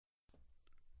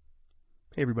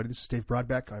Hey everybody, this is Dave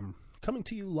Broadbeck. I'm coming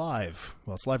to you live.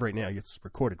 Well, it's live right now. It's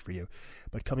recorded for you.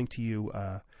 But coming to you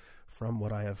from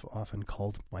what I have often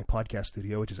called my podcast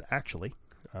studio, which is actually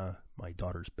my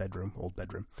daughter's bedroom, old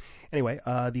bedroom. Anyway,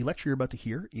 the lecture you're about to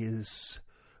hear is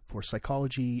for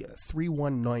Psychology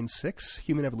 3196,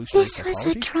 Human Evolutionary Psychology. This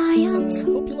was a triumph. I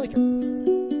hope you like it.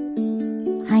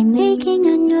 I'm making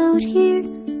a note here.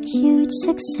 Huge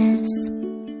success.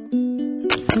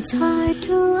 It's hard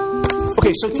to...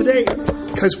 Okay, so today,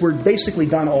 because we're basically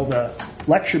done all the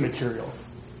lecture material,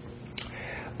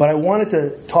 but I wanted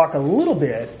to talk a little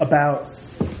bit about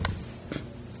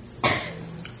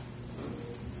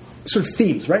sort of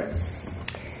themes, right?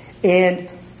 And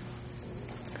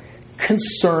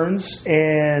concerns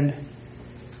and,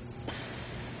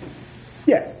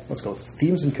 let's go with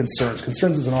themes and concerns.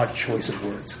 Concerns is an odd choice of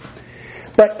words.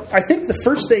 But I think the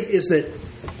first thing is that,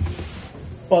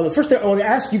 the first thing I want to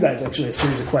ask you guys, actually, a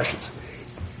series of questions.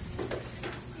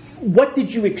 What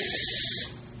did you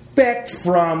expect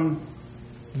from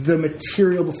the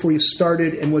material before you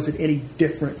started, and was it any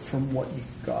different from what you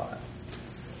got?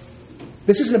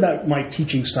 This isn't about my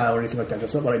teaching style or anything like that.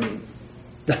 That's not what I mean,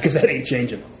 because that ain't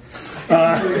changing.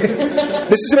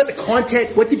 This is about the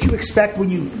content. What did you expect when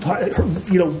you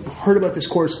heard about this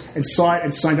course and saw it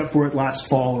and signed up for it last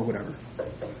fall or whatever?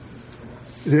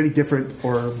 Is it any different,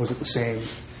 or was it the same?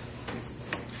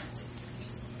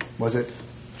 Was it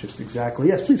just exactly?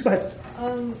 Yes, please, go ahead.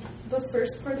 The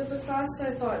first part of the class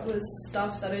I thought was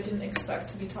stuff that I didn't expect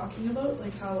to be talking about,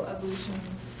 like how evolution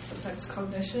affects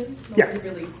cognition. Nobody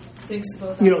really thinks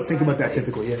about that. You don't think about that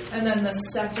typically, yeah. And then the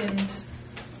second,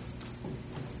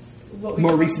 what we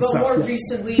more talked recent about stuff, more yeah.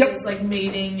 recently Yep. is like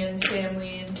mating and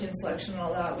family and kin selection and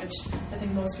all that, which I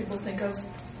think most people think of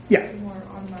more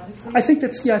automatically. I think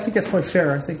that's quite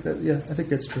fair. I think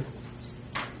that's true.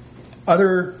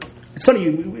 It's funny,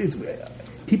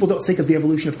 people don't think of the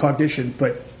evolution of cognition,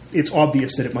 but it's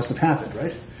obvious that it must have happened,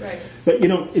 right? Right. But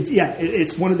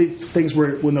it's one of the things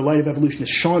where when the light of evolution is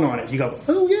shone on it, you go,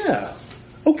 oh yeah,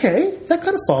 okay, that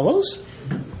kind of follows.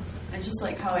 I just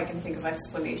like how I can think of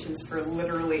explanations for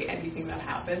literally anything that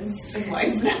happens in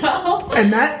life now.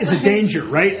 And that is a danger,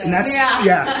 right? And that's,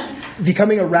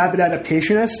 becoming a rabid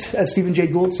adaptationist, as Stephen Jay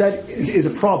Gould said, is a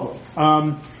problem.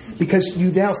 Because you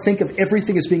now think of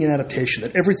everything as being an adaptation,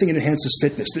 that everything enhances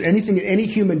fitness, that anything that any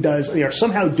human does, they are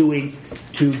somehow doing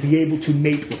to be able to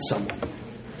mate with someone.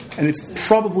 And it's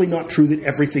probably not true that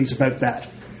everything's about that.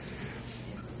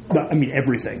 I mean,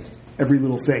 everything. Every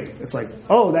little thing. It's like,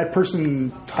 oh, that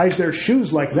person ties their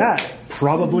shoes like that.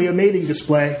 Probably a mating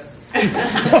display.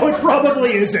 No, it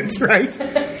probably isn't, right?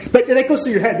 But that goes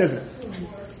through your head, doesn't it?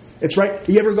 It's right.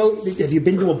 Have you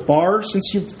been to a bar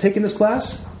since you've taken this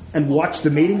class? And watch the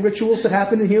mating rituals that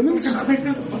happen in humans?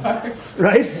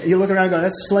 Right? You look around and go,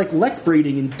 that's like lek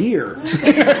breeding in deer.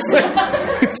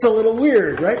 It's a little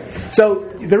weird, right? So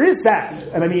there is that.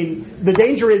 And I mean, the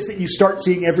danger is that you start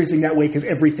seeing everything that way because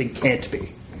everything can't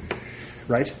be.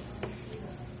 Right?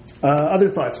 Other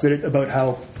thoughts about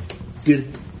how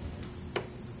did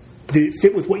it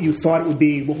fit with what you thought it would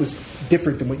be? What was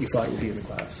different than what you thought it would be in the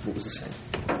class? What was the same?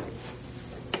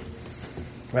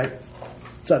 Right?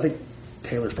 So I think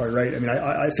Taylor's probably right. I mean,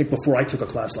 I think before I took a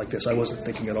class like this, I wasn't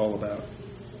thinking at all about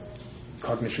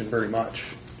cognition very much.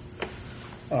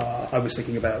 I was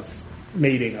thinking about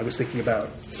mating. I was thinking about...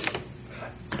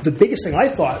 The biggest thing I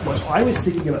thought was I was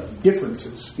thinking about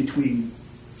differences between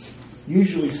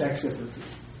usually sex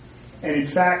differences. And in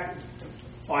fact,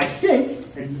 I think,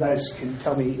 and you guys can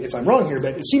tell me if I'm wrong here,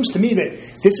 but it seems to me that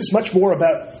this is much more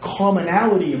about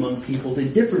commonality among people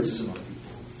than differences among people.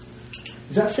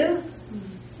 Is that fair?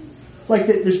 Like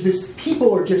that there's this,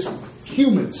 people are just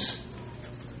humans,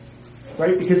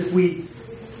 right? Because if we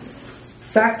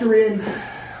factor in,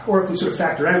 or if we sort of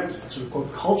factor out, sort of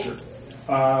quote, culture,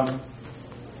 then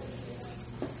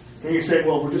you say,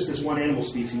 well, we're just this one animal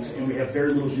species, and we have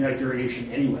very little genetic variation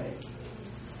anyway,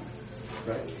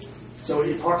 right? So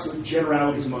it talks about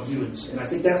generalities among humans, and I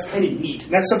think that's kind of neat.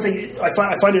 And that's something I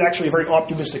find it actually a very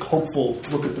optimistic, hopeful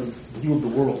look at the view of the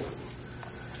world,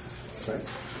 right?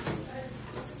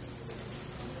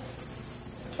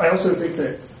 I also think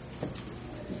that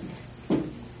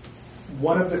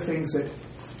one of the things that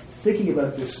thinking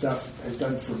about this stuff has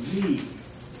done for me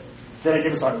that I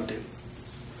never thought it would do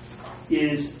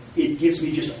is it gives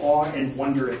me just awe and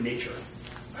wonder at nature.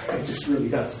 It just really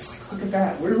does. It's like, look at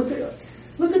that.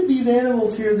 Look at these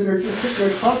animals here that are just sitting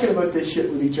there talking about this shit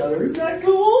with each other. Isn't that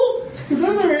cool? Because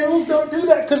other animals don't do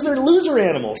that because they're loser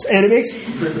animals. And it makes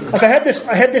like I have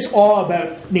this awe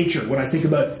about nature when I think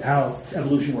about how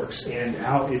evolution works and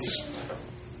how it's.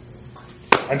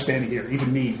 I'm standing here,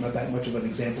 even me, not that much of an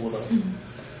example of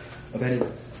of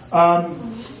anything.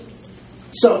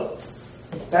 So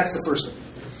that's the first thing.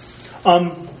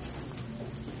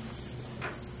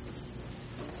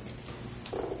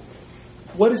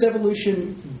 What is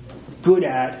evolution good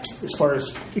at as far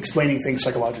as explaining things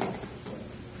psychologically?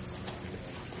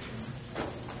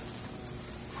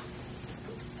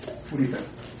 What do you think?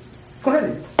 Go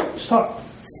ahead, just talk.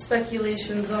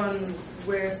 Speculations on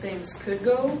where things could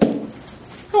go.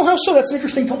 Oh, how so? That's an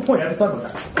interesting point. I haven't thought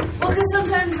about that. Well, because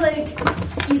sometimes, like,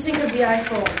 you think of the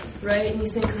iPhone, right? And you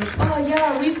think, like, oh,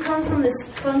 yeah, we've come from this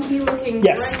clunky-looking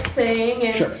bright thing,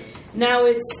 and sure. Now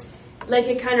it's, like,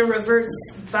 it kind of reverts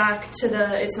back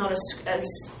to it's not as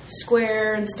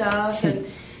square and stuff, and,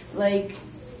 like,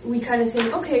 we kind of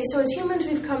think, okay, so as humans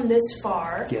we've come this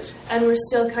far, yes, and we're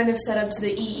still kind of set up to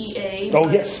the EEA. Oh,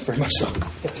 yes, very much so.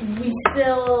 Yes. We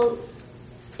still...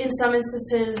 In some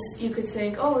instances, you could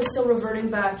think, oh, we're still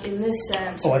reverting back in this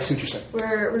sense. Oh, I see what you're saying.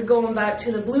 We're going back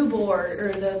to the blue board,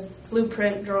 or the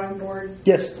blueprint drawing board.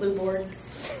 Yes. Blue board.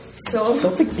 So I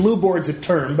don't think blue board's a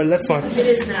term, but that's fine. It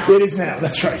is now. It is now,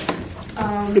 that's right.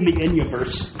 In the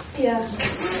Enneaverse. Yeah.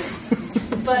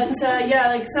 But, yeah,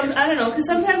 like, I don't know, because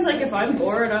sometimes, like, if I'm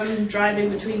bored, I'm driving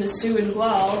between the Sioux and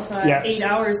Guelph, 8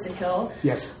 hours to kill.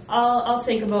 Yes. I'll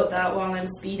think about that while I'm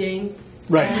speeding.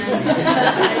 Right.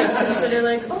 And I consider,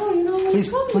 like, oh, you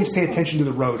know, please pay attention to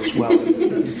the road as well,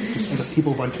 and the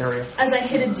people of Ontario. As I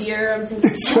hit a deer, I'm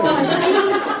thinking,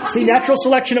 oh, see, natural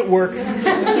selection at work. You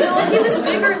know, if he was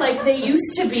bigger like they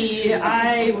used to be,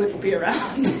 I wouldn't be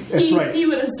around. That's right. He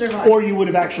would have survived. Or you would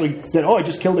have actually said, oh, I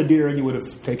just killed a deer, and you would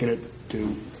have taken it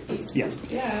to... Yes.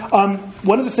 Yeah.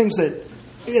 One of the things that...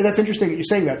 Yeah, that's interesting that you're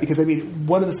saying that, because, I mean,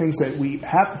 one of the things that we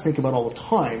have to think about all the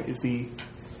time is the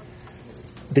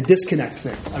disconnect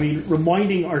thing. I mean,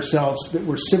 reminding ourselves that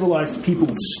we're civilized people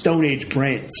with Stone Age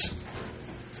brains.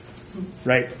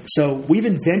 Right? So we've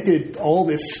invented all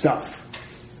this stuff.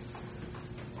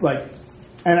 Like,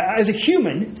 and as a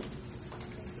human,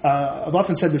 I've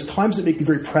often said there's times that make me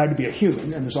very proud to be a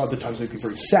human, and there's other times that make me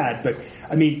very sad. But,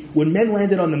 I mean, when men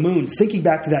landed on the moon, thinking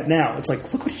back to that now, it's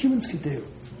like, look what humans can do.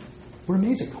 We're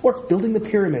amazing. Or building the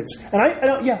pyramids. And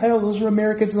I know those were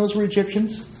Americans and those were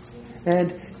Egyptians.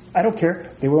 And I don't care.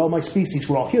 They were all my species.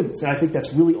 We're all humans. And I think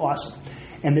that's really awesome.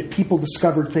 And that people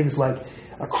discovered things like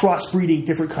crossbreeding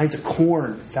different kinds of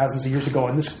corn thousands of years ago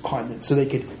on this continent so they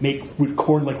could make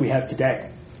corn like we have today.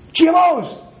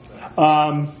 GMOs!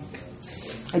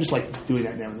 I just like doing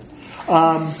that now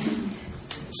and then.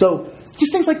 So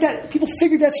just things like that. People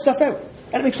figured that stuff out.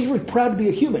 And it makes me really proud to be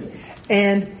a human.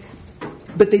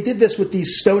 But they did this with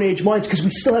these Stone Age minds because we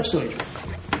still have Stone Age minds.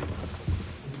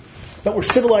 But we're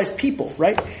civilized people,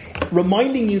 right?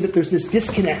 Reminding you that there's this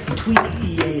disconnect between the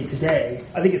EEA and today,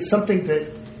 I think it's something that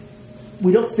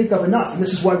we don't think of enough. And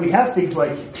this is why we have things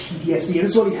like PTSD. And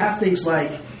this is why we have things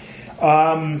like,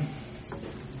 when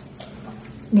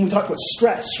we talk about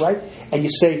stress, right? And you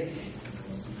say,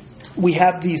 we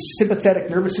have these sympathetic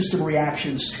nervous system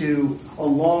reactions to a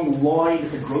long line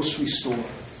at the grocery store,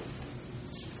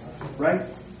 right?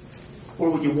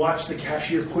 Or when you watch the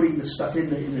cashier putting the stuff in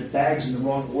the bags in the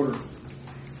wrong order.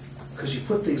 Because you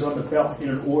put things on the belt in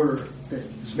an order that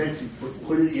is meant to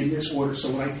put it in this order,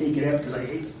 so when I take it out, because I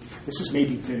hate, this is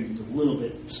maybe a little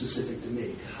bit specific to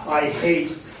me. I hate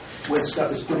when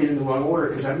stuff is put in the wrong order,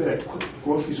 because I'm going to put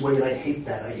groceries away, and I hate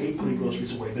that. I hate putting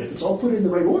groceries away. But if it's all put in the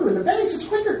right order in the bags, it's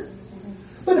quicker.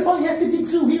 But if I have to dig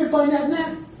through here and find that and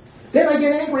that, then I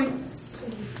get angry.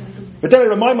 But then I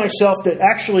remind myself that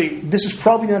actually this is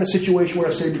probably not a situation where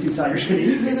a saber-toothed tiger is going to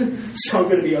eat me, so I'm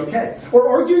going to be okay. Or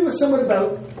arguing with someone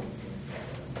about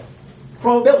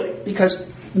probability, because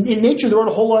in nature there aren't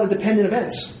a whole lot of independent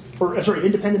events.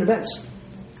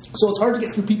 So it's hard to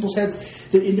get through people's heads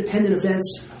that independent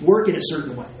events work in a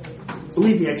certain way.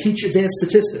 Believe me, I teach advanced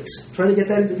statistics. Trying to get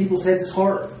that into people's heads is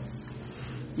hard.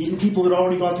 Even people that have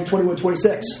already gone through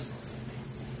 2126.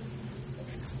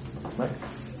 Right?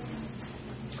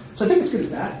 So I think it's good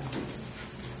at that.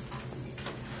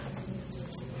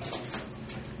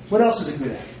 What else is it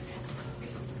good at?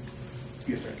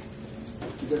 You think?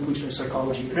 Is evolutionary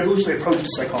psychology, an evolutionary approach to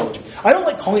psychology. I don't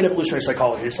like calling it evolutionary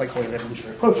psychology. I just like calling it an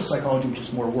evolutionary approach to psychology, which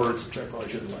is more words, which I probably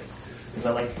shouldn't like. Because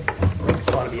I like the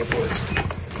economy of words.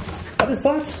 Other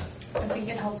thoughts? I think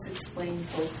it helps explain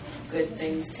both good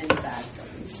things and bad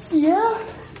things. Yeah.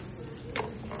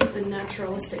 The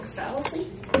naturalistic fallacy?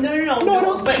 No.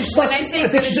 But when I say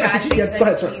good and bad things, go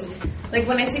ahead, sorry. Like,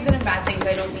 when I say good and bad things,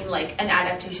 I don't mean, like, an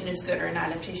adaptation is good or an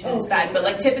adaptation is bad. But,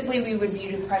 like, typically we would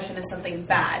view depression as something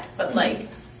bad. But, like,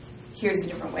 here's a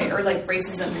different way. Or, like,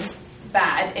 racism is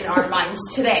bad in our minds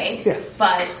today. Yeah.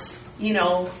 But, you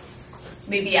know,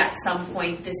 maybe at some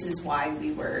point this is why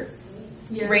we were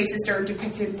racist or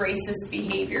depicted racist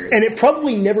behaviors. And it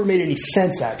probably never made any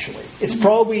sense, actually. It's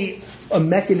probably a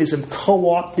mechanism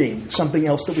co-opting something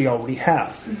else that we already have.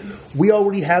 Mm-hmm. We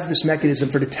already have this mechanism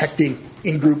for detecting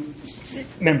in-group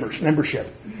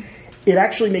membership. It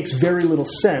actually makes very little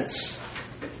sense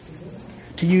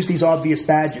to use these obvious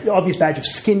badge of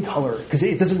skin color, because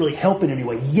it doesn't really help in any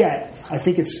way. Yet, I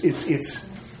think it's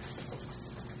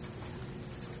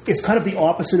kind of the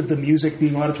opposite of the music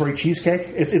being auditory cheesecake.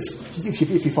 It's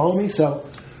if you follow me. So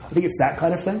I think it's that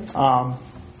kind of thing.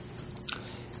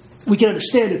 We can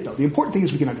understand it, though. The important thing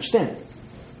is we can understand it,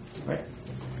 right?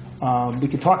 We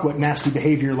can talk about nasty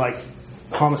behavior like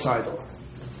homicide,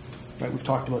 right? We've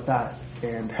talked about that,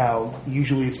 and how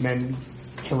usually it's men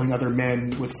killing other men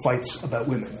with fights about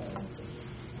women,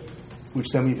 which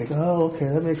then we think, oh, okay,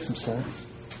 that makes some sense,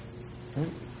 right?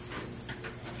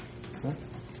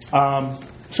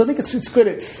 So I think it's good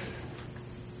at.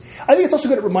 I think it's also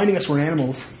good at reminding us we're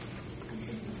animals.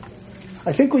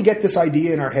 I think we get this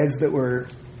idea in our heads that we're,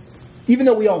 even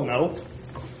though we all know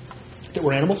that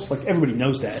we're animals, like everybody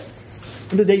knows that.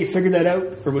 And the day you figured that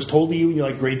out, or was told to you in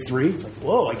like grade 3, it's like,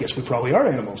 whoa, I guess we probably are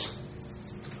animals.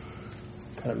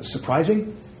 Kind of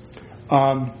surprising,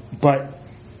 but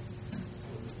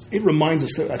it reminds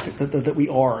us that we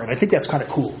are, and I think that's kind of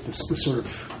cool. This sort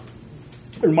of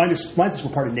it reminds us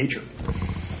we're part of nature. I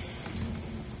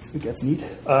think that's neat.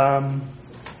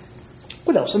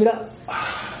 What else? I mean,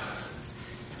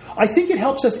 I think it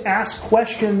helps us ask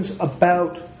questions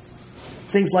about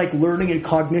things like learning and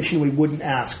cognition we wouldn't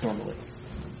ask normally,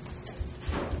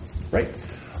 right?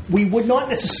 We would not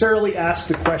necessarily ask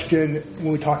the question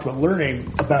when we talked about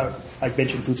learning about, I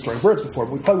mentioned food-storing birds before,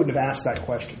 but we probably wouldn't have asked that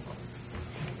question.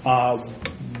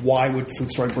 Why would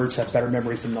food-storing birds have better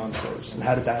memories than non-stories? And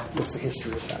what's the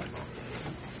history of that?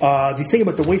 The thing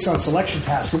about the Wason selection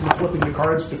task, when we're flipping the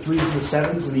cards, the 3s and the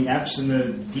 7s and the Fs and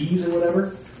the Ds and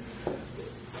whatever,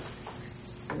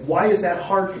 why is that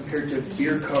hard compared to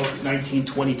Beer Code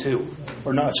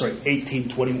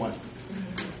 1821?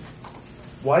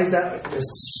 Why is that?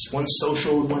 Because one's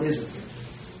social and one isn't.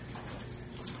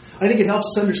 I think it helps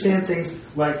us understand things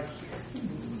like,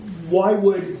 why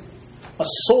would a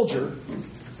soldier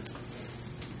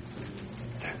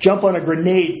jump on a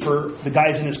grenade for the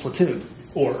guys in his platoon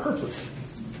or her platoon?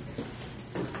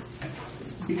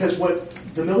 Because what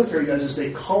the military does is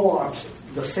they co-opt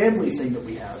the family thing that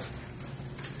we have,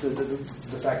 the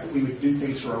fact that we would do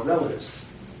things for our relatives.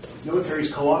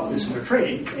 Militaries co-opt this in their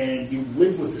training, and you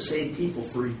live with the same people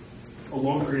for a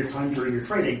long period of time during your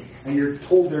training, and you're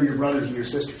told they're your brothers and your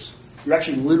sisters. You're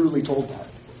actually literally told that,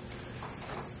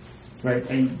 right?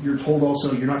 And you're told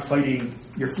also you're not fighting;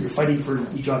 you're fighting for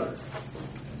each other.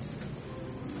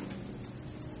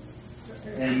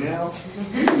 And now,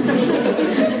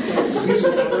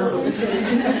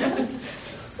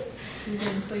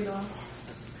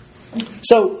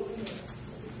 so.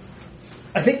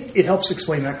 I think it helps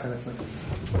explain that kind of thing.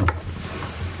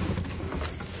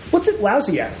 What's it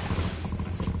lousy at?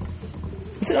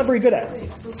 What's it not very good at? Wait,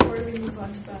 before we move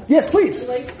on to that. Yes, please.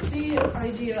 I like the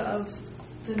idea of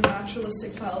the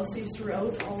naturalistic fallacy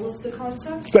throughout all of the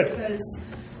concepts. Good. Because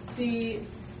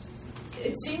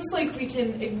it seems like we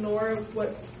can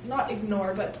but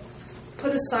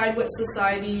put aside what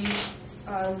society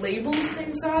labels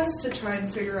things as to try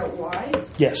and figure out why.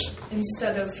 Yes.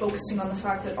 Instead of focusing on the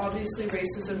fact that obviously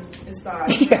racism is bad.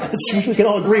 Yes, we can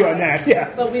all agree on that.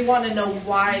 Yeah. But we want to know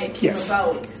why it came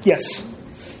about. Yes.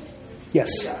 Yes.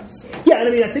 Yeah, and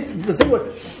I mean, I think the thing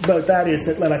about that is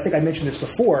that, I think I mentioned this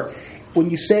before, when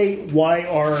you say, why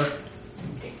are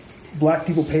black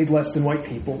people paid less than white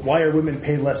people? Why are women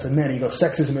paid less than men? You go,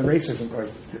 sexism and racism,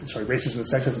 racism and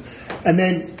sexism. And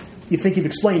then you think you've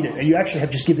explained it, and you actually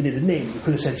have just given it a name. You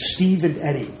could have said Steve and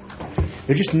Eddie.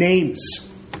 They're just names,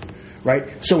 right?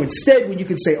 So instead, when you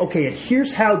can say, okay, and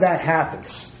here's how that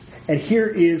happens, and here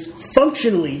is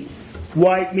functionally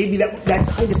why maybe that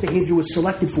kind of behavior was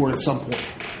selected for at some point.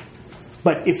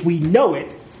 But if we know it,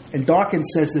 and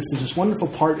Dawkins says this, there's this wonderful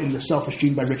part in The Selfish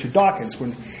Gene by Richard Dawkins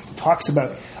when he talks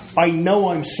about, I know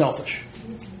I'm selfish,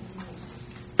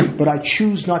 but I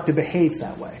choose not to behave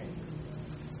that way.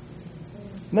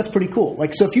 And that's pretty cool.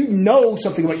 So if you know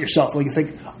something about yourself, you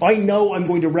think, I know I'm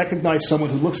going to recognize someone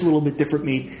who looks a little bit different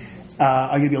from me,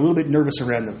 I'm going to be a little bit nervous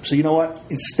around them. So you know what?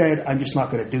 Instead, I'm just not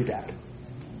going to do that.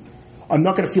 I'm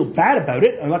not going to feel bad about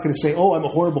it. I'm not going to say, oh, I'm a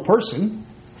horrible person.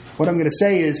 What I'm going to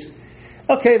say is,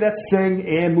 okay, that's the thing,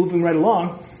 and moving right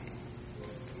along.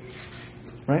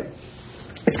 Right?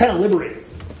 It's kind of liberating.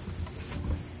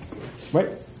 Right?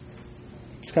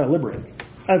 It's kind of liberating.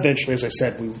 Eventually, as I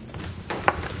said,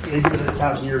 maybe in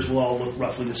 1,000 years, we'll all look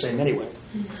roughly the same anyway.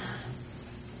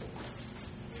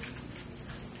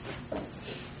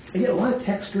 I get a lot of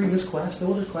text during this class,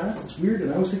 no other class. It's weird,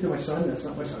 and I always think to my son, that's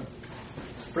not my son.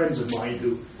 It's friends of mine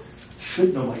who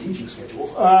should know my teaching schedule.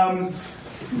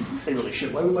 They really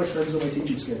should. Why would my friends know my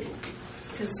teaching schedule?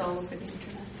 Because it's all over the internet.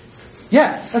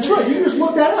 Yeah, that's right. You can just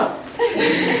look that up.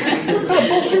 What kind of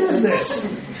bullshit is this?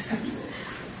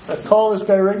 I'll call this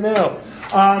guy right now.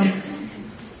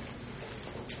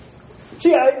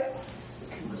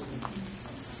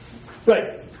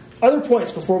 Right. Other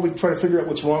points before we try to figure out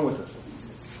what's wrong with this.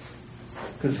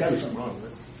 Because there's got to be something wrong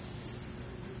with it.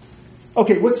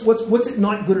 Okay, what's it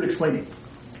not good at explaining?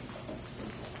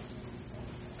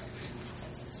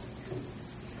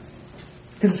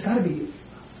 Because it's got to be.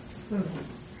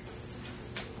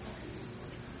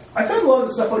 I find a lot of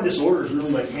the stuff on disorder is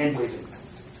really like hand waving.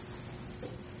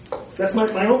 That's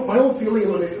my own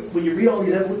feeling when you read all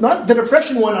these. Not the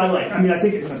depression one I like. I mean, I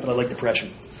think it's not that I like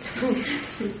depression.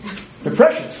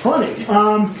 Depression's funny.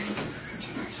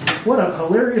 What a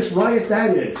hilarious riot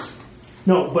that is.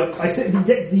 No, but I think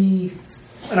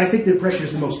and I think the depression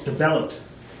is the most developed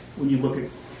when you look at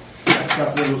that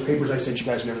stuff, one of those papers I sent you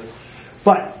guys and everything.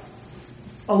 But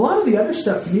a lot of the other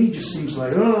stuff to me just seems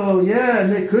like, oh yeah,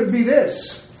 and it could be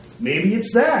this. Maybe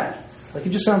it's that. Like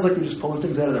it just sounds like they're just pulling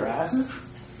things out of their asses.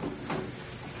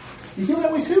 You feel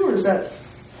that way too, or is that?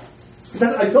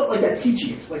 Because I felt like that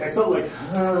teaching it. Like I felt like,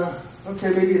 okay,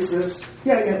 maybe it's this.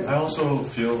 Yeah, again. I also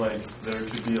feel like there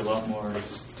could be a lot more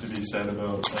to be said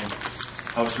about like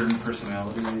how certain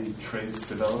personality traits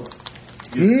develop.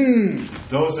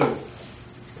 Those are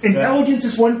intelligence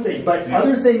is one thing, but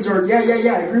other things are. Yeah.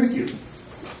 I agree with you.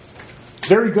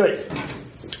 Very good.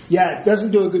 Yeah, it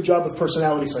doesn't do a good job with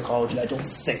personality psychology, I don't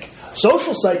think.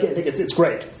 Social psych, I think it's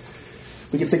great.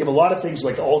 We can think of a lot of things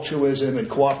like altruism and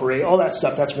cooperate, all that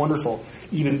stuff. That's wonderful.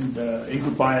 Even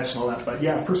in-group bias and all that. But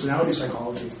yeah, personality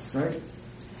psychology, right?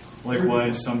 Like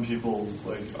why some people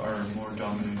like are more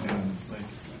dominant and like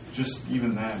just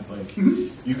even that. Like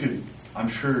you could, I'm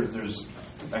sure there's.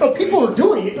 Oh, people are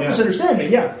doing it. Don't misunderstand me.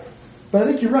 Yeah, but I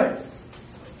think you're right.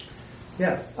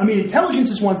 Yeah, I mean,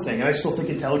 intelligence is one thing, and I still think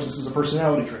intelligence is a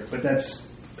personality trait, but that's,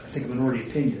 I think, a minority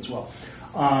opinion as well.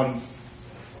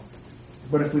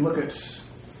 But if we look at,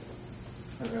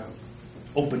 I don't know,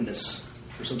 openness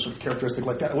or some sort of characteristic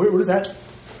like that, what is that?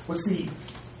 What's the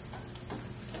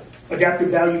adaptive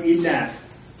value in that?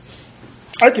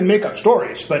 I can make up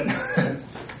stories, but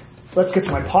let's get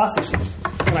some hypotheses.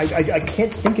 And I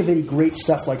can't think of any great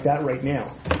stuff like that right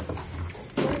now.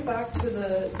 Going back to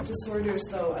the disorders,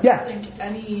 though, I don't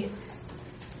think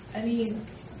any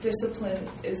discipline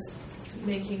is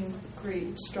making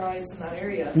great strides in that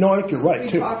area. No, I think you're right, we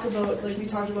too. We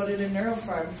talked about it in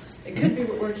Neurofarm. It could be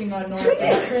working on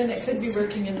norepinephrine, it could be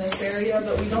working in this area,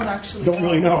 but we don't actually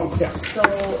really know. Yeah. So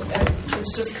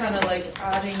it's just kind of like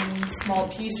adding small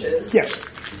pieces. Yeah.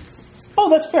 Oh,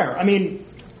 that's fair. I mean,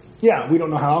 yeah, we don't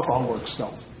know how alcohol works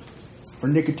still, or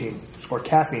nicotine, or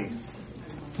caffeine.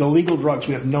 The legal drugs,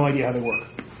 we have no idea how they work.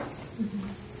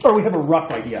 Or we have a rough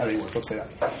idea how they work, let's say that.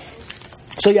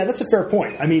 So yeah, that's a fair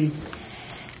point. I mean,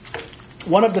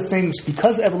 one of the things,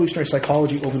 because evolutionary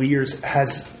psychology over the years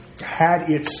has had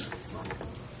its...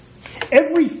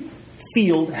 Every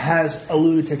field has a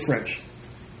lunatic fringe.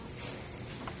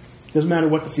 Doesn't matter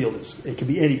what the field is. It could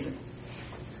be anything.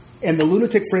 And the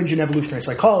lunatic fringe in evolutionary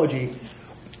psychology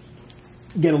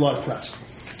get a lot of press.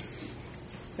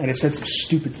 And it said some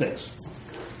stupid things.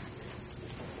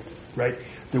 Right?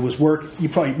 There was work, you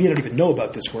don't even know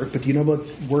about this work, but do you know about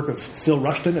the work of Phil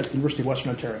Rushton at the University of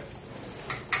Western Ontario?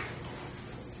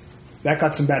 That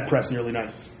got some bad press in the early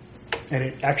 90s. And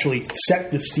it actually set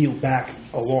this field back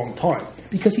a long time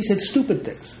because he said stupid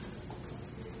things.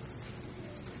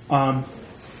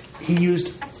 He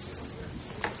used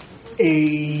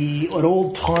an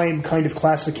old-time kind of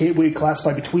classification, we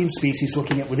classify between species,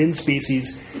 looking at within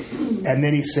species, and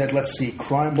then he said, let's see,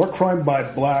 more crime by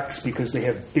blacks because they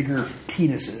have bigger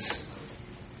penises.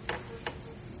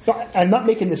 I'm not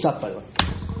making this up, by the way.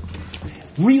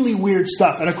 Really weird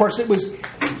stuff. And of course it was,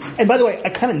 and by the way,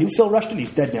 I kind of knew Phil Rushton,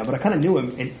 he's dead now, but I kind of knew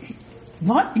him, and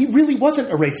he really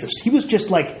wasn't a racist. He was just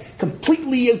like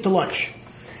completely out to lunch.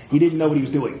 He didn't know what he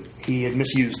was doing. He had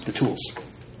misused the tools.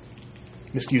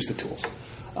 So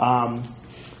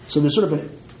there's sort of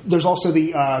there's also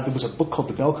there was a book called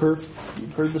The Bell Curve.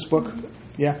 You've heard of this book?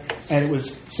 Yeah. And it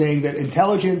was saying that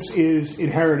intelligence is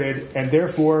inherited and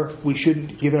therefore we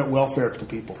shouldn't give out welfare to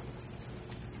people.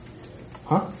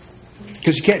 Huh?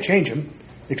 Because you can't change them,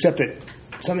 except that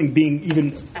something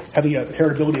even having a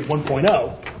heritability of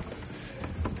 1.0,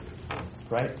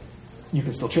 right? You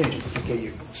can still change it with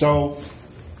PKU. So,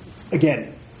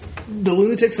 again, the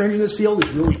lunatic fringe in this field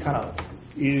is really kind of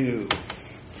ew.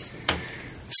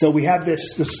 So we have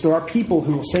this. There are people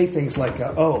who will say things like,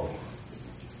 "Oh,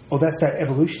 that's that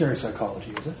evolutionary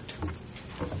psychology, is it?"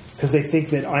 Because they think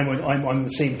that I'm on the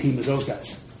same team as those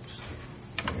guys,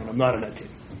 and I'm not on that team.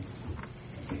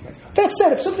 That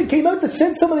said, if something came out that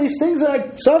said some of these things and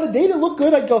I saw the data look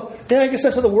good, I'd go, "Yeah, I guess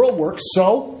that's how the world works."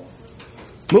 So,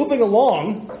 moving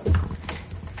along.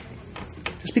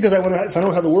 Just because if I don't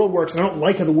know how the world works, and I don't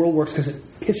like how the world works because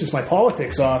it pisses my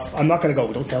politics off, I'm not going to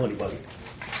go, "Don't tell anybody."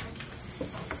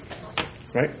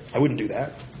 Right? I wouldn't do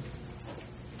that.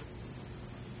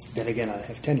 Then again, I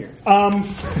have tenure. So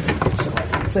I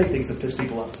can say things that piss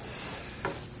people off.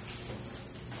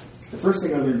 The first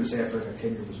thing I learned to say after I got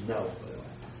tenure was no, by the way.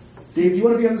 "Dave, do you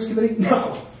want to be on this committee?"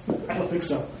 "No, I don't think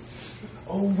so."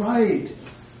 "Oh, right. You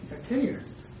got tenure."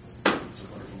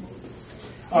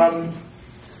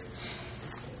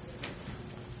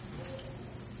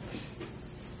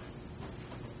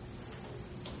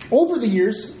 Over the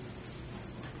years,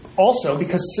 also,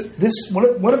 because this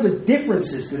one of the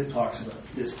differences that it talks about,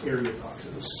 this area talks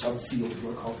about, this subfield, if you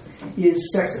want to call it,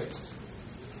 is sex differences.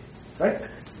 Right?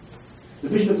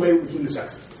 Division of labor between the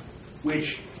sexes,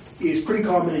 which is pretty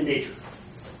common in nature.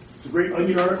 There's a great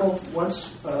Onion article once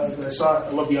that I saw. I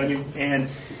love the Onion, and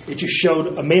it just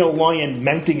showed a male lion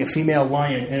mounting a female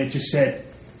lion, and it just said,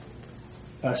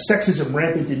 "Sexism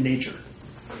rampant in nature,"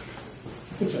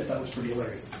 which I thought was pretty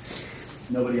hilarious.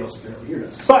 Nobody else apparently here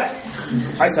does. But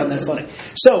I found that funny.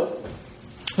 So,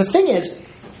 the thing is,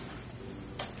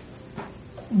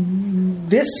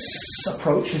 this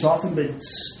approach has often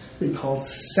been called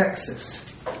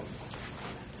sexist.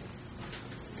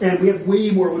 And we have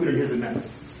way more women in here than men,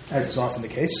 as is often the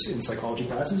case in psychology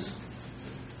classes.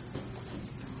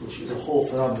 Which is a whole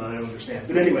phenomenon I don't understand.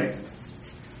 But anyway,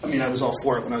 I mean, I was all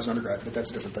for it when I was an undergrad, but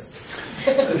that's a different thing.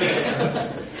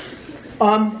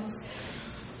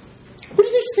 What do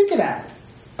you guys think of that?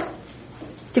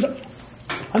 Because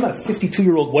I'm a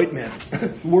 52-year-old white man.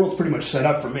 The world's pretty much set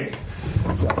up for me.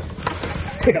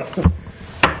 So,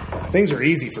 things are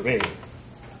easy for me.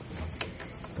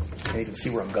 I can see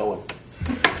where I'm going.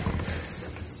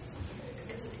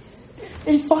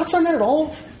 Any thoughts on that at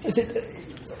all? Does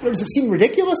it seem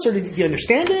ridiculous, or do you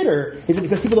understand it, or is it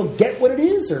because people don't get what it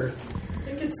is, or? I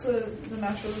think it's the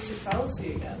naturalistic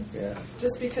fallacy again. Yeah.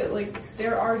 Just because,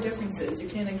 there are differences. You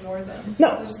can't ignore them.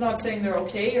 No. It's not saying they're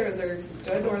okay or they're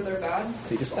good or they're bad.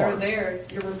 They just they're are. there.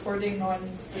 You're reporting on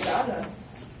the data.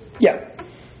 Yeah.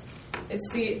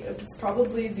 It's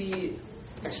probably the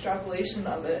extrapolation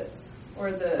of it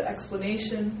or the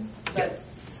explanation that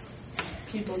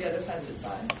people get offended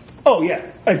by. Oh, yeah.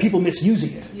 And people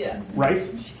misusing it. Yeah. Right?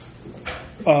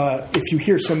 If you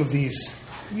hear some of these,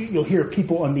 you'll hear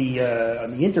people on the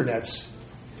internets,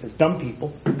 dumb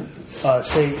people,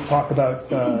 talk about,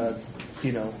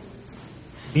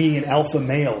 being an alpha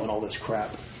male and all this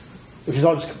crap, which is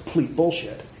all just complete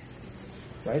bullshit.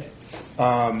 Right?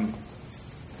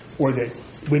 Or that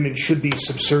women should be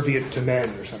subservient to men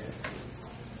or something.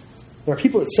 There are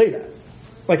people that say that.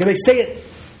 And they say it,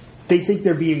 they think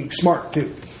they're being smart,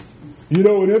 too. In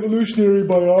evolutionary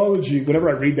biology, whenever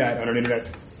I read that on an internet,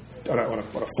 on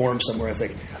a forum somewhere, I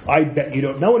think, I bet you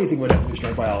don't know anything about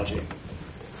evolutionary biology.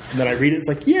 And then I read it, it's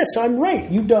like, yes, I'm right,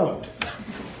 you don't.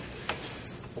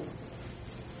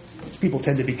 People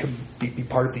tend to be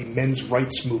part of the men's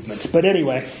rights movement. But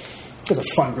anyway, it's a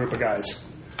fun group of guys.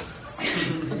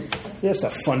 Just a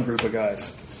fun group of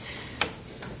guys.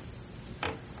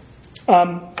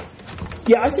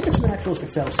 Yeah, I think it's a naturalistic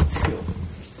fallacy, too.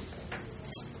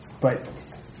 But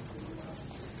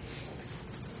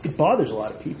it bothers a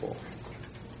lot of people,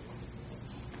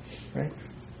 right?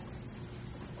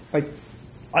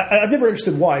 I've never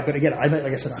understood why, but again, like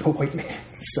I said, I'm a white man,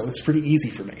 so it's pretty easy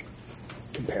for me,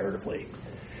 comparatively.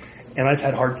 And I've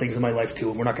had hard things in my life too,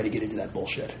 and we're not going to get into that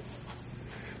bullshit.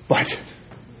 But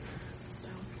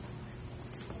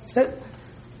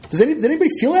does anybody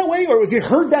feel that way, or have you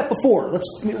heard that before?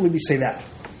 Let me say that.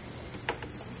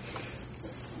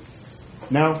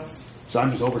 No? So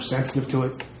I'm just oversensitive to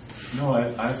it? No,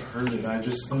 I've heard it. I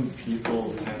just think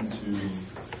people tend to,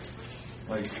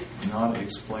 not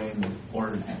explain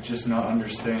or just not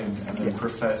understand and then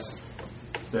profess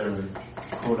their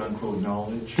quote-unquote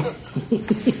knowledge.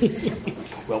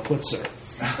 Well put, sir.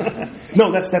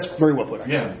 No, that's very well put,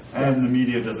 actually. Yeah, and the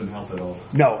media doesn't help at all.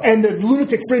 No, and the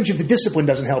lunatic fringe of the discipline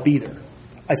doesn't help either,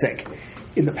 I think.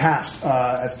 In the past,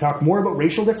 I've talked more about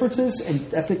racial differences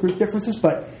and ethnic group differences,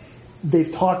 but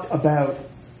they've talked about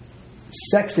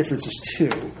sex differences too.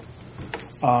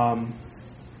 One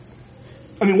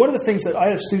of the things that I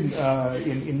had a student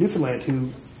in Newfoundland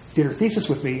who did her thesis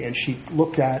with me, and she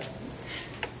looked at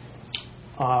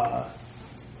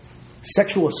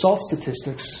sexual assault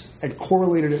statistics and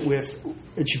correlated it with,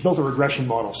 and she built a regression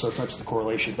model, so it's not just a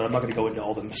correlation, but I'm not going to go into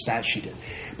all the stats she did.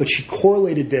 But she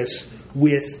correlated this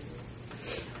with,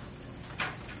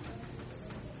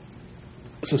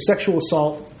 so sexual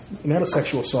assault, amount of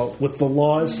sexual assault, with the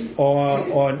laws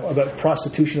on about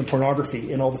prostitution and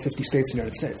pornography in all the 50 states in the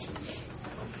United States.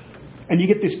 And you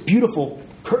get this beautiful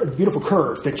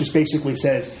curve that just basically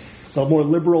says the more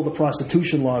liberal the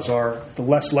prostitution laws are, the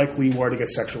less likely you are to get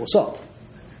sexual assault.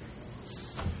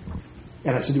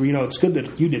 And I said, it's good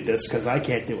that you did this because I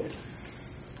can't do it.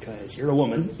 Because you're a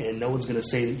woman and no one's going to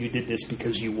say that you did this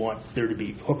because you want there to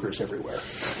be hookers everywhere.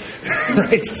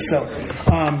 Right? So,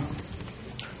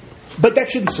 but that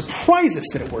shouldn't surprise us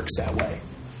that it works that way.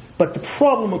 But the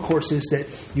problem, of course, is that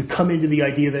you come into the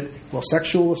idea that, well,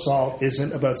 sexual assault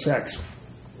isn't about sex.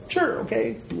 Sure,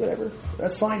 okay, whatever,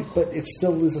 that's fine, but it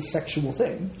still is a sexual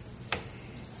thing.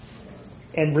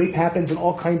 And rape happens in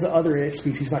all kinds of other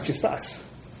species, not just us.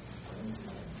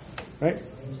 Right?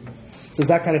 So it's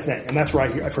that kind of thing. And that's where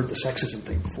I've heard the sexism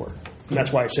thing before. And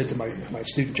that's why I said to my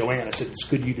student, Joanne, I said, it's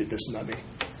good you did this and not me.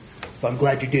 But I'm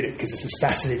glad you did it because this is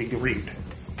fascinating to read.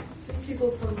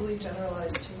 People probably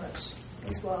generalize too much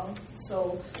as well.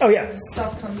 So when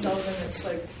stuff comes out and it's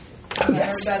like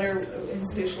better in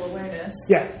spatial awareness.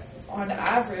 Yeah. On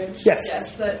average,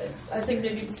 yes. That I think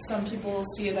maybe some people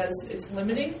see it as it's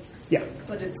limiting. Yeah.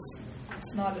 But it's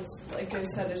not. It's like I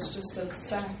said, it's just a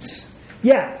fact.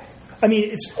 Yeah. I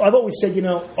mean, I've always said,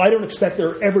 I don't expect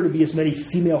there ever to be as many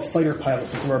female fighter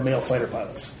pilots as there are male fighter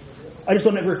pilots. I just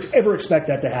don't ever expect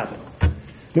that to happen.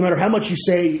 No matter how much you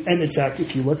say, and in fact,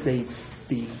 if you look, the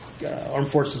armed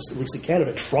forces, at least in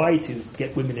Canada, try to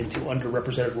get women into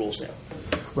underrepresented roles now.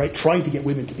 Right? Trying to get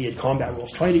women to be in combat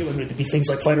roles, trying to get women to be things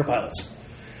like fighter pilots.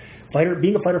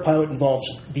 Being a fighter pilot involves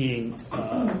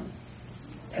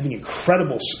having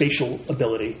incredible spatial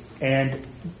ability and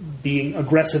being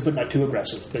aggressive but not too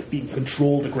aggressive, but being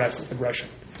controlled aggression.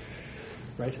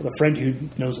 Right? I have a friend who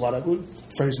knows a lot of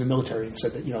friends in the military and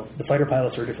said that the fighter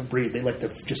pilots are a different breed. They like to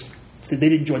they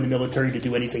didn't join the military to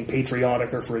do anything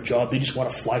patriotic or for a job. They just want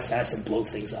to fly fast and blow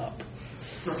things up.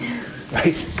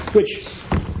 Right? Which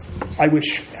I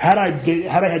wish had I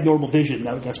had normal vision,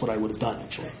 that's what I would have done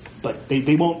actually. But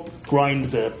they won't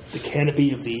grind the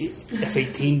canopy of the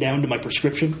F-18 down to my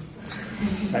prescription.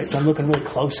 Right? So I'm looking really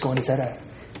close, going, is that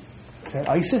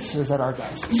ISIS or is that our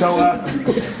guys? So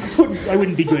I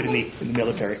wouldn't be good in the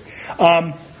military.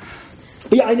 But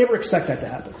yeah, I never expect that to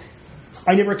happen.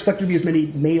 I never expect there to be as many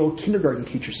male kindergarten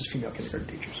teachers as female kindergarten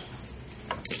teachers.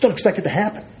 Just don't expect it to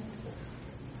happen.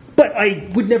 But I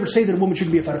would never say that a woman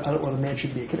shouldn't be a fighter pilot or a man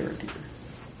shouldn't be a kindergarten teacher.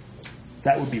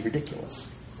 That would be ridiculous.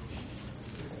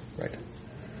 Right?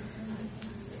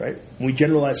 Right? When we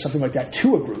generalize something like that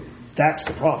to a group, that's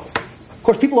the problem. Of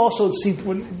course, people also see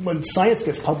when science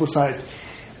gets publicized,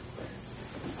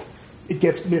 it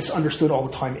gets misunderstood all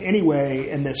the time anyway,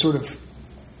 and that sort of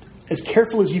as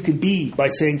careful as you can be by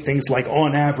saying things like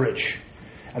on average,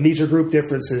 and these are group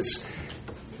differences.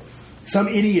 Some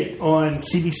idiot on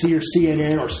CBC or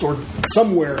CNN or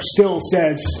somewhere still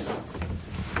says,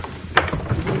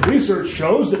 research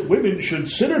shows that women should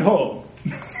sit at home.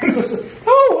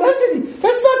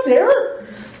 That's not there.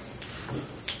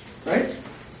 Right?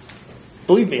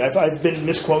 Believe me, I've been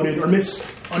misquoted or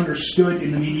misunderstood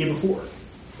in the media before.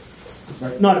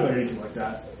 Right? Not about anything like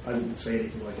that. I wouldn't say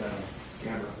anything like that on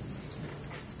camera.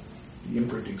 The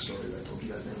imprinting story that I told you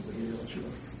guys now.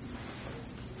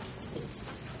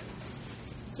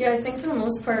 Yeah, I think for the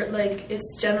most part,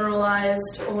 it's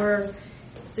generalized, or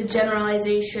the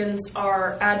generalizations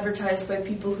are advertised by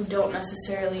people who don't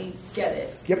necessarily get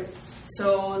it. Yep.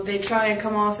 So they try and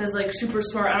come off as super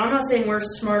smart. And I'm not saying we're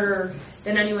smarter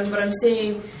than anyone, but I'm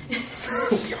saying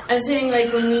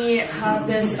when we have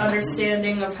this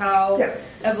understanding of how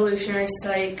evolutionary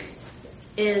psych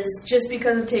is just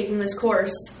because of taking this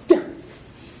course. Yeah.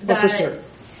 That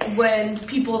when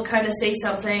people kind of say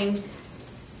something,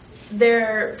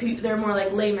 they're more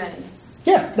like laymen.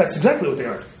 Yeah, that's exactly what they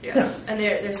are. Yeah. And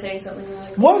they're saying something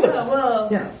like,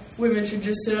 women should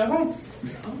just sit at home.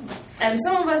 And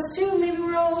some of us too, maybe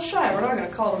we're a little shy. We're not going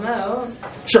to call them out.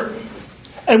 Sure.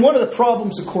 And one of the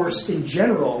problems, of course, in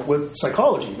general with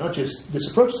psychology, not just this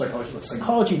approach to psychology, but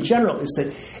psychology in general, is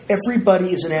that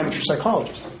everybody is an amateur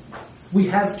psychologist. We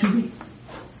have to be.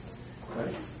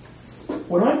 Right?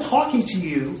 When I'm talking to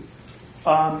you,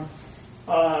 not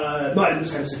in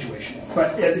this kind of situation,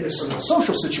 but in a sort of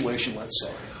social situation, let's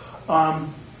say,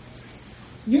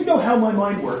 you know how my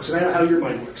mind works, and I know how your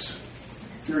mind works.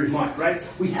 Your mind, right?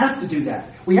 We have to do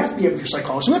that. We have to be amateur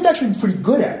psychologists. We have to actually be pretty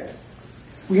good at it.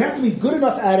 We have to be good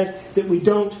enough at it that we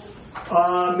don't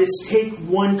mistake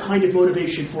one kind of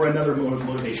motivation for another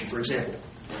motivation, for example.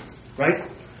 Right?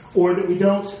 Or that we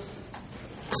don't...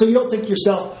 So you don't think to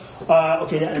yourself,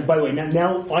 okay, now, and by the way,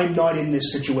 now I'm not in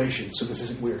this situation, so this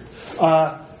isn't weird.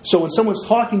 So when someone's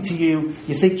talking to you,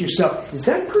 you think to yourself, is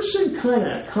that person kind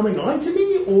of coming on to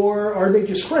me, or are they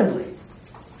just friendly?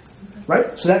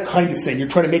 Right? So that kind of thing. You're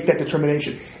trying to make that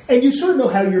determination. And you sort of know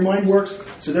how your mind works,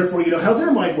 so therefore you know how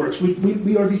their mind works.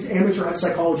 We are these amateur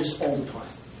psychologists all the time.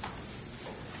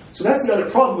 So that's the other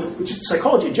problem with just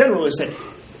psychology in general, is that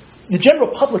the general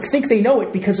public think they know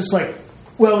it because it's like,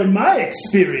 well, in my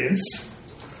experience...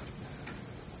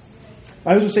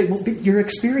 I was going to say, well, your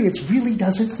experience really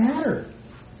doesn't matter.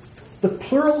 The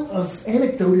plural of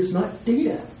anecdote is not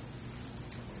data.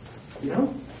 You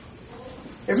know?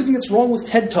 Everything that's wrong with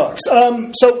TED Talks.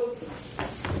 So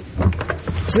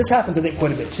this happens, I think,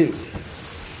 quite a bit, too.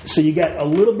 So you get a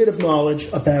little bit of knowledge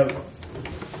about,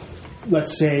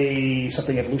 let's say,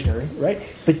 something evolutionary, right?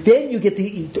 But then you get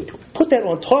put that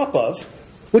on top of,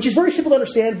 which is very simple to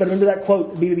understand, but remember that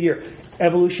quote, beginning of the year,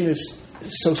 evolution is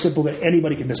so simple that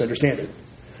anybody can misunderstand it.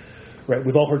 Right?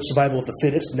 We've all heard survival of the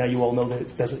fittest. Now you all know that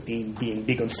it doesn't mean being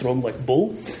big and strong like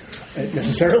bull,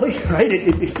 necessarily. Right?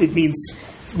 It means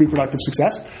reproductive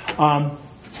success.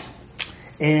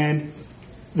 And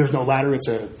there's no ladder, it's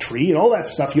a tree, and all that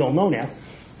stuff you all know now.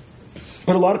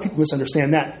 But a lot of people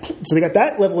misunderstand that. So they got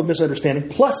that level of misunderstanding,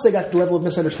 plus they got the level of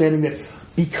misunderstanding that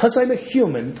because I'm a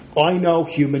human, I know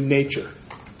human nature.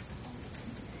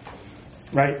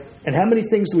 Right? And how many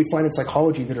things do we find in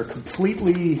psychology that are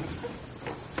completely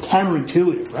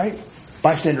counterintuitive, right?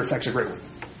 Bystander effect's a great one.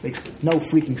 Makes no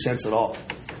freaking sense at all.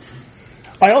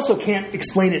 I also can't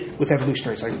explain it with an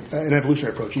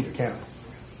evolutionary approach either, can I?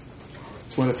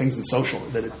 It's one of the things in social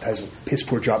that it has a piss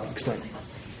poor job of explaining.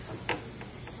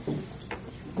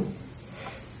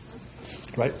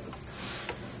 Right?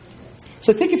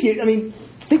 So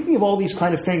thinking of all these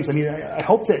kind of things, I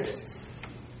hope that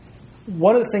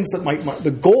one of the things that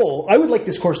the goal, I would like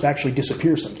this course to actually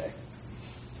disappear someday.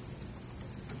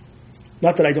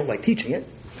 Not that I don't like teaching it,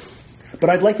 but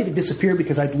I'd like it to disappear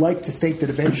because I'd like to think that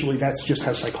eventually that's just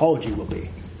how psychology will be.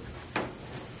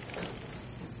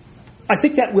 I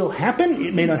think that will happen.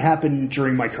 It may not happen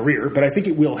during my career, but I think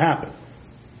it will happen.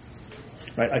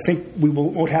 Right? I think we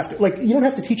won't have to, you don't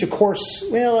have to teach a course,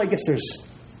 well, I guess there's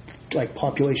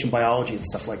population biology and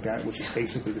stuff like that, which is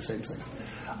basically the same thing.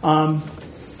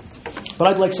 But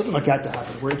I'd like something like that to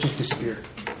happen, where it just disappeared.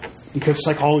 Because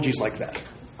psychology is like that.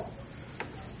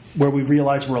 Where we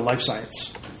realize we're a life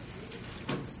science.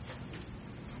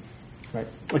 Right?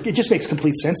 It just makes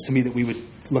complete sense to me that we would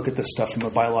look at this stuff from a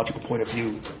biological point of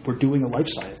view. We're doing a life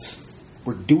science.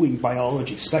 We're doing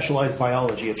biology, specialized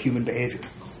biology of human behavior.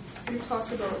 You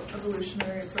talked about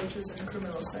evolutionary approaches in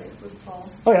criminal psych with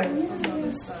Paul. Oh, yeah.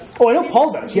 Oh, I know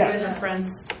Paul does, yeah. You guys are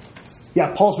friends.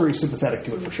 Yeah, Paul's very sympathetic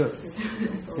to it, for sure.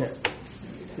 Yeah.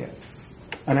 Yeah.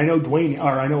 And I know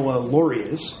Lori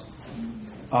is.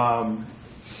 And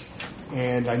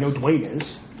I know Dwayne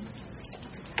is.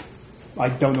 I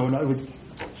don't know.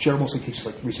 Cheryl mostly teaches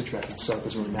research methods, so it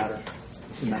doesn't really matter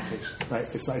in that case. Right?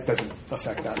 It doesn't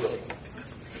affect that really.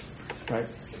 Right?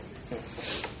 Yeah.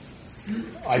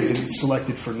 I've been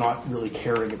selected for not really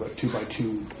caring about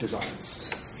 2x2 designs.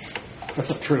 That's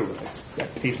not true, but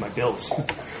that pays my bills.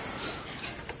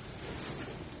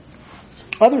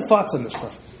 Other thoughts on this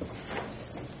stuff?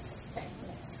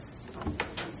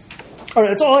 All right,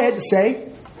 that's all I had to say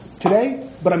today,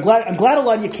 but I'm glad a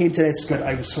lot of you came today. It's good.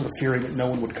 I was sort of fearing that no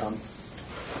one would come.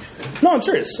 No, I'm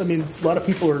serious. A lot of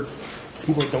people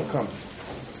that don't come.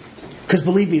 Because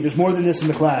believe me, there's more than this in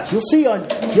the class. You'll see on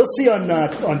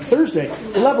Thursday.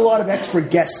 We'll have a lot of extra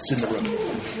guests in the room.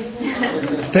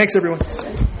 Thanks, everyone,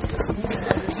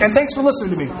 and thanks for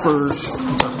listening to me for.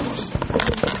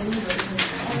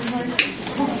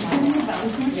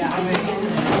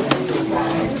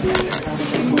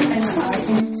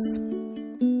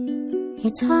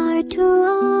 It's hard to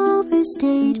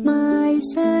overstate my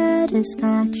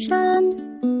satisfaction.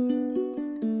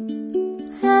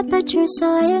 Aperture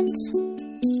science.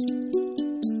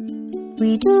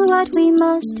 We do what we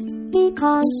must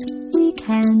because we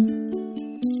can.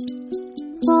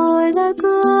 For the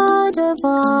good of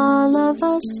all of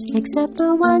us, except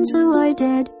the ones who are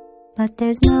dead. But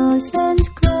there's no sense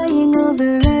crying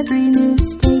over every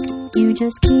mistake. You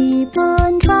just keep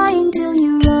on trying till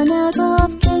you run out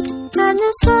of cake. And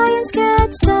the science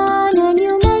gets done and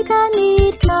you make a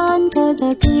neat gun for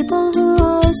the people who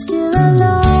are still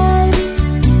alive.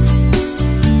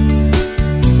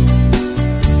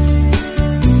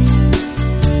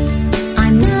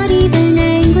 I'm not even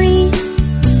angry.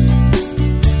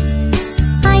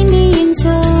 I'm being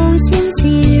so sincere.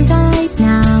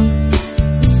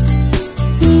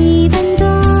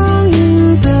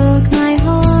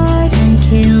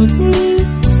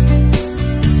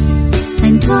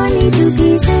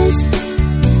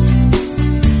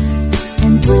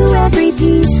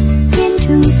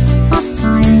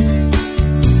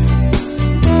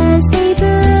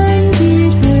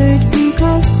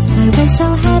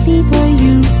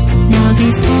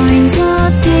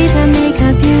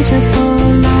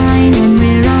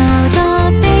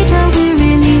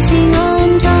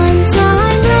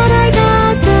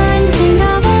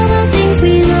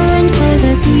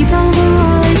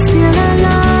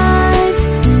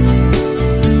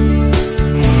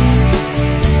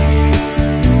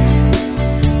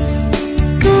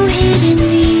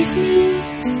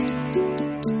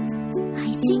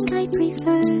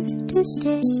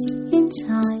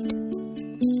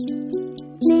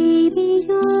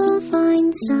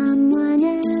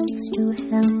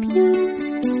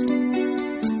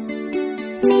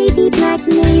 maybe Black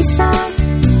Mesa.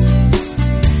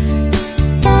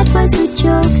 That was a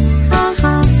joke,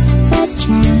 haha, that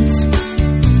chance.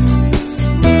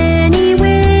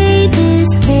 Anyway, this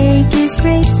cake is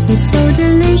great, it's so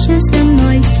delicious and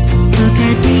moist. Look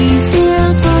at me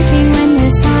still talking when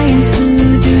there's science to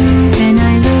do. When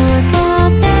I look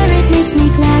up there, it makes me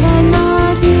glad I'm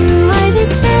not you. I've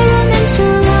experiments to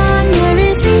run, there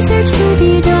is research to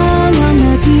be done on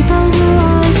the people who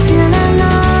are still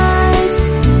alive.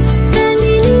 Then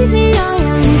believe me, I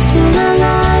am still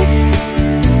alive.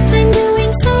 I'm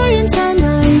doing science and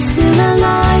I'm still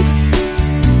alive.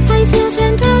 I feel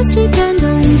fantastic and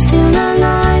I'm still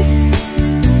alive.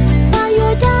 While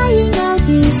you're dying, I'll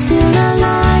be still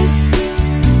alive.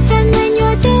 And when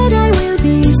you're dead, I will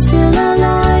be still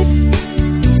alive.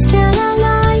 Still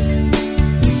alive.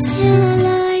 Still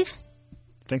alive.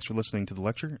 Thanks for listening to the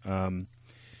lecture.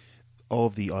 All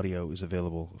of the audio is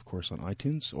available, of course, on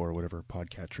iTunes or whatever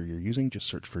podcatcher you're using. Just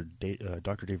search for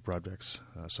Dr. Dave Broadbeck's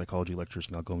Psychology Lectures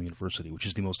from Algoma University, which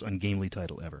is the most ungainly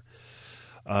title ever.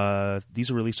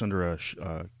 These are released under a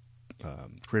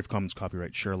Creative Commons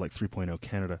copyright share like 3.0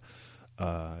 Canada.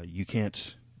 You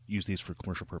can't use these for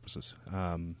commercial purposes.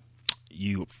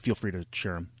 You feel free to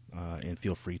share them and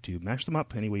feel free to mash them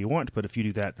up any way you want, but if you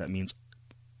do that, that means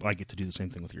I get to do the same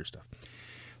thing with your stuff.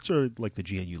 Sort of like the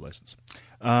GNU license.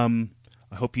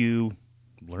 I hope you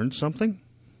learned something,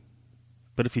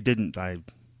 but if you didn't,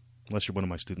 unless you're one of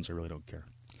my students, I really don't care.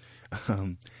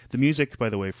 The music, by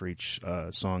the way, for each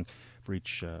song, for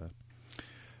each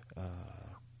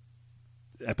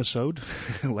episode,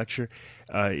 lecture,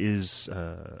 is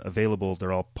available.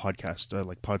 They're all podcast,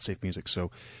 like PodSafe music.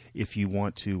 So if you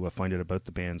want to find out about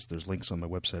the bands, there's links on my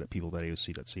website at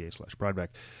people.aoc.ca/Broadbeck.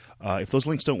 If those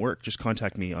links don't work, just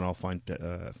contact me and I'll find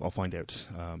out.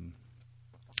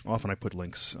 Often I put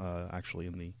links actually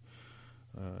in the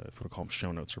if you want to call them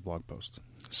show notes or blog posts.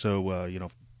 So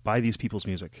buy these people's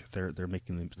music. They're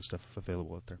making the stuff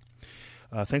available out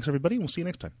there. Thanks everybody. We'll see you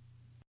next time.